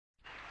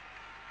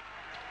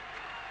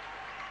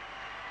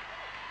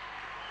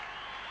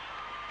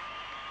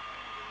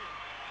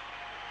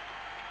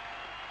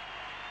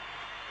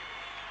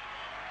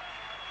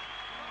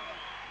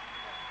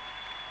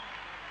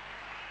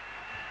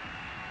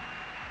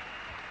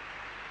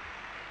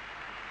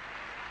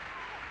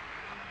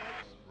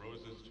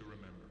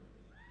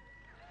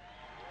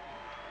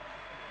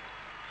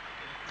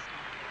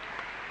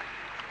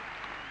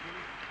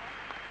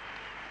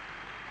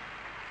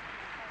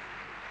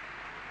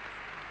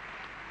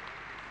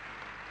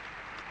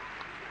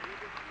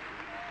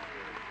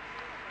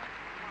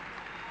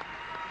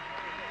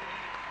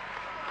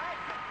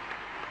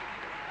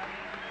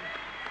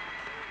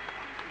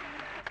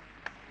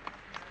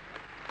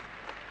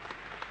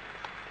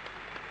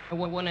I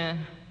want to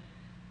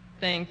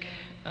thank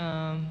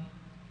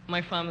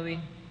my family.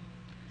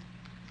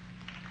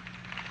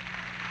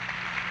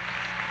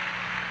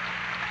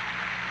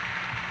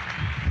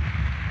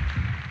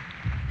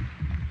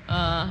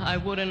 I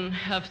wouldn't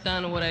have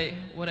done what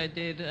I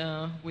did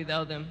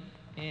without them,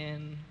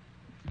 and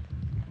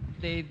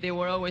they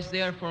were always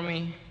there for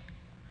me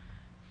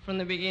from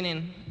the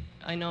beginning.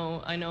 I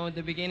know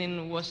the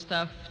beginning was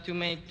tough to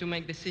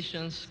make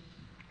decisions,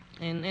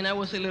 and I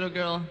was a little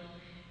girl,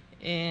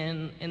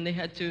 and they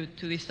had to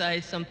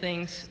decide some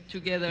things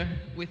together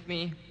with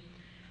me,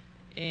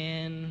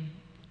 and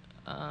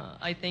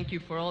I thank you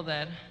for all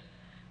that,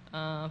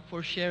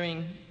 for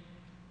sharing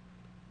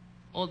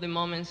all the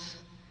moments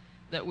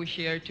that we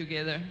shared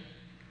together. In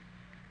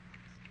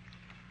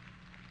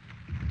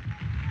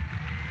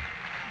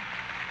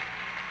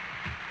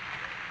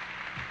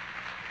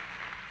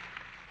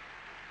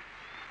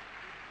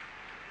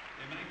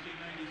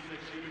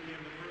 1996, she became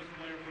the first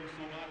player from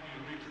Slovakia to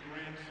reach a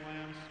Grand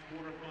Slam's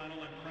quarterfinal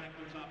and crack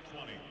the top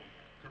 20.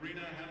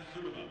 Karina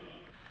Habsudova.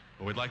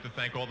 Well, we'd like to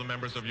thank all the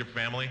members of your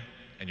family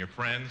and your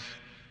friends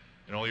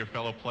and all your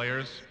fellow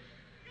players,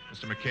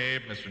 Mr.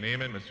 McCabe, Mr.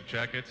 Neiman, Mr.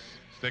 Checketts,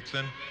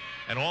 Stixon,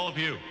 and all of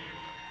you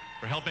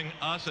for helping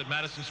us at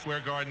Madison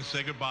Square Garden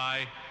say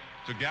goodbye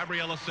to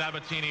Gabriela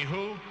Sabatini,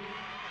 who,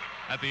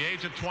 at the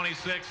age of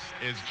 26,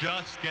 is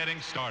just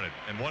getting started.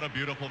 And what a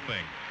beautiful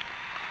thing.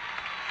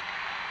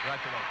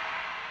 Congratulations.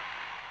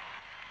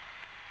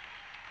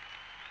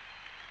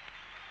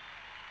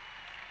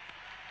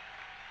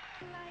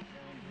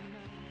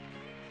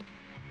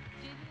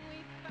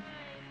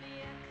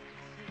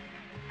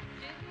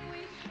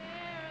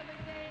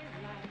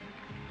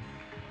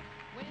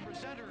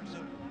 Presenters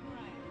of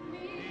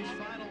these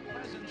final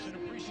presents and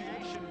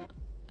appreciation.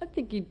 I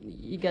think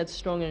it got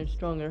stronger and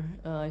stronger.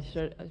 I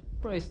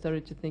probably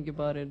started to think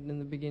about it in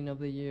the beginning of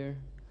the year.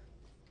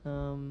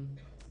 You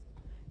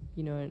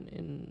know,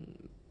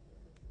 and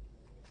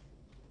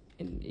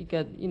it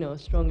got, you know,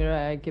 stronger.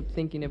 I kept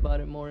thinking about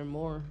it more and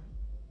more,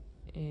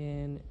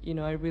 and you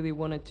know, I really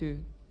wanted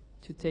to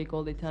take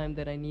all the time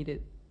that I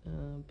needed,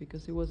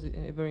 because it was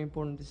a very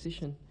important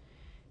decision.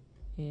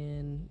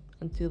 And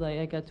until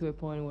I got to a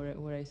point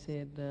where I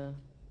said,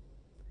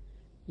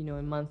 you know,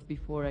 a month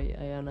before I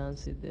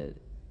announced it, that,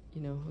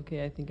 you know,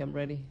 okay, I think I'm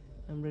ready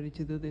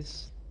to do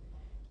this.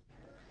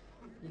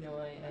 You know,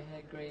 I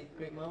had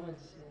great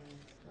moments,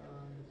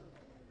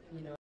 and you know,